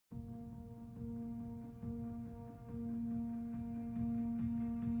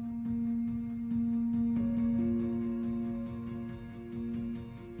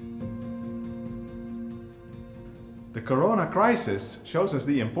The corona crisis shows us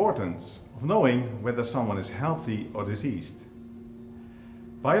the importance of knowing whether someone is healthy or diseased.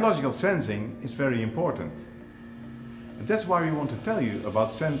 Biological sensing is very important. And that's why we want to tell you about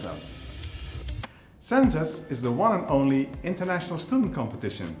SensUs. SensUs is the one and only international student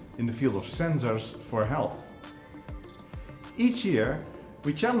competition in the field of sensors for health. Each year,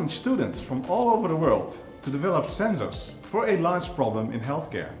 we challenge students from all over the world to develop sensors for a large problem in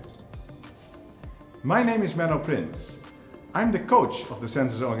healthcare. My name is Menno Prins. I'm the coach of the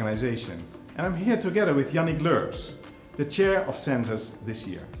SensUs Organization, and I'm here together with Yannick Leurs, the chair of SensUs this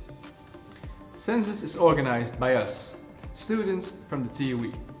year. SensUs is organized by us, students from the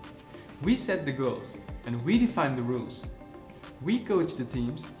TUE. We set the goals and we define the rules. We coach the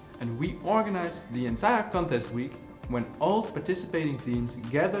teams and we organize the entire contest week when all participating teams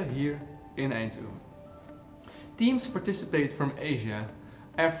gather here in Eindhoven. Teams participate from Asia,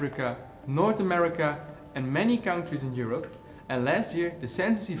 Africa, North America and many countries in Europe, and last year the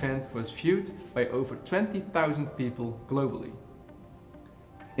SensUs event was viewed by over 20,000 people globally.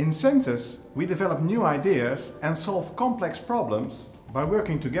 In SensUs, we develop new ideas and solve complex problems by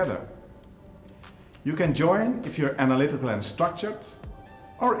working together. You can join if you're analytical and structured,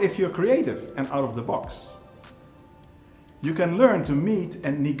 or if you're creative and out of the box. You can learn to meet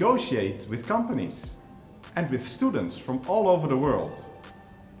and negotiate with companies and with students from all over the world.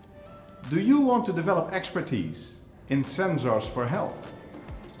 Do you want to develop expertise in sensors for health,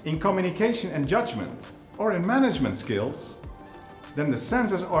 in communication and judgment, or in management skills? Then the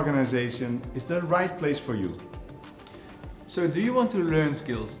SensUs Organization is the right place for you. So do you want to learn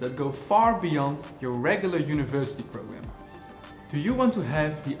skills that go far beyond your regular university program? Do you want to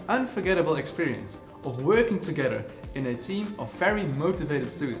have the unforgettable experience of working together in a team of very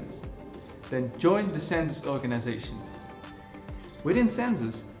motivated students? Then join the SensUs Organization. Within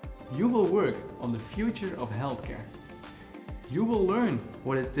SensUs, you will work on the future of healthcare. You will learn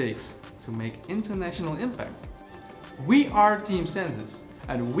what it takes to make international impact. We are Team SensUs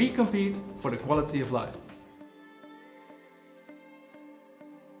and we compete for the quality of life.